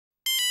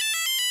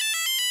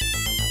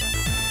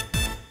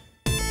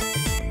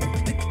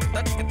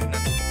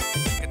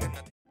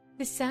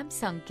The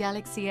Samsung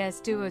Galaxy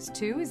S Duos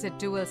 2 is a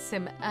dual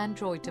SIM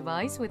Android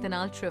device with an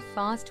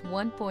ultra-fast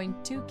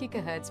 1.2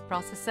 GHz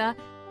processor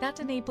that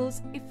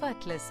enables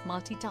effortless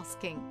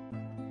multitasking.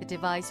 The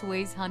device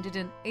weighs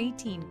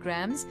 118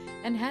 grams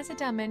and has a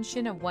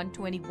dimension of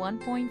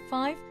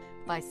 121.5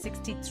 by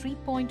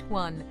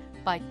 63.1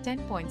 by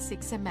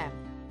 10.6 mm.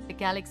 The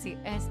Galaxy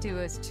S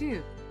Duos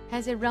 2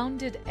 has a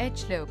rounded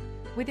edge look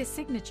with a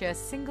signature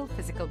single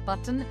physical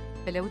button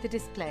below the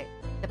display.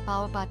 The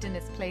power button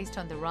is placed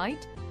on the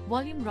right,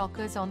 volume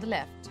rockers on the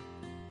left.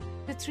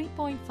 The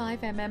 3.5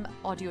 mm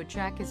audio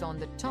jack is on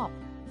the top,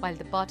 while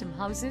the bottom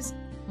houses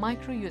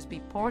micro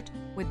USB port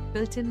with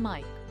built-in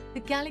mic. The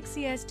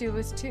Galaxy S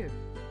Duos 2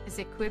 is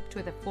equipped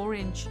with a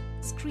 4-inch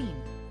screen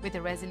with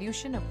a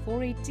resolution of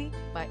 480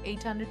 by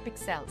 800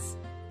 pixels.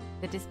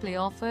 The display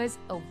offers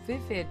a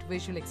vivid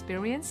visual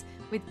experience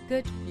with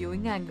good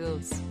viewing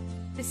angles.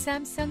 The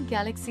Samsung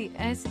Galaxy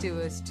S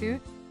Duos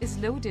 2 is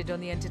loaded on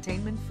the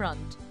entertainment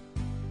front,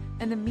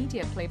 and the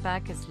media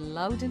playback is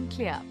loud and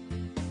clear.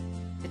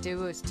 The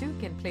Duos 2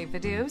 can play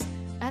videos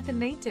at the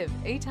native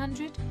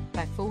 800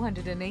 by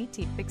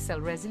 480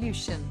 pixel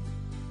resolution.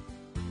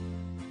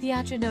 The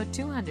Adreno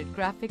 200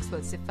 graphics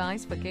will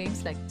suffice for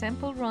games like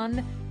Temple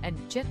Run and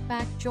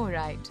Jetpack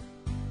Joyride.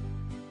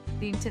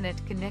 The internet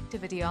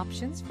connectivity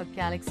options for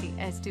Galaxy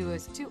S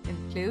Duos 2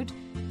 include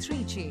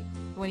 3G,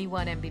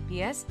 21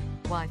 Mbps,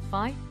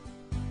 Wi-Fi,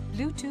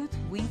 Bluetooth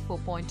V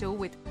 4.0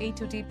 with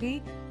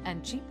A2DP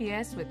and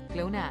GPS with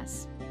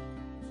GLONASS.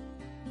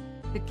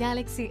 The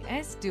Galaxy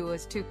S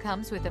Duos 2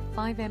 comes with a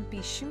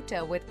 5MP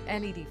shooter with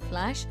LED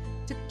flash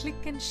to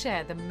click and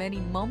share the many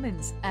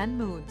moments and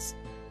moods.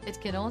 It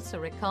can also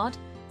record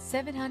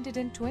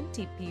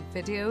 720p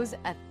videos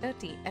at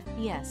 30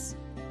 fps.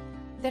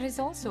 There is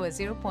also a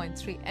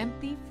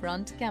 0.3MP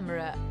front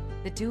camera.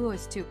 The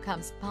Duos 2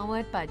 comes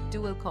powered by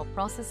dual-core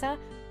processor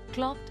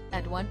clocked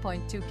at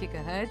 1.2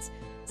 GHz,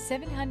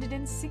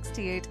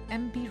 768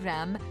 MB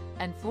RAM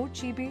and 4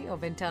 GB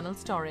of internal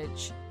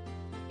storage.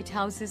 It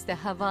houses the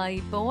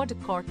Hawaii board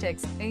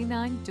Cortex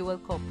A9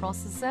 dual-core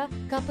processor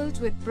coupled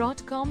with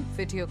Broadcom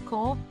Video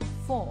Core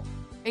 4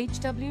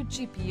 HW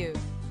GPU.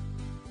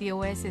 The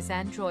OS is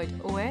Android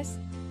OS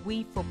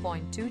V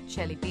 4.2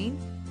 Jelly Bean.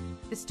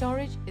 The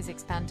storage is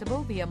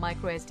expandable via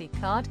microSD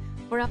card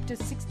for up to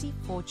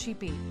 64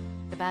 GB.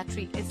 The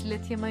battery is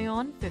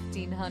lithium-ion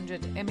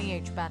 1500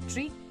 mAh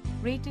battery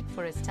rated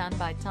for a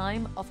standby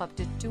time of up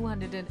to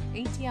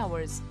 280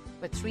 hours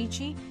for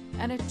 3G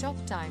and a talk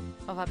time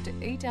of up to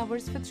 8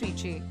 hours for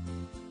 3G.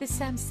 The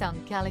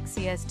Samsung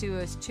Galaxy S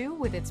Duos 2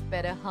 with its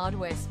better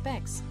hardware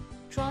specs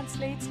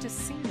translates to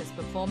seamless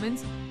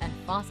performance and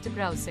faster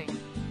browsing.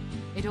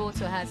 It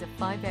also has a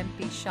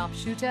 5MP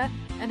sharpshooter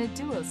and a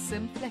dual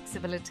SIM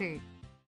flexibility.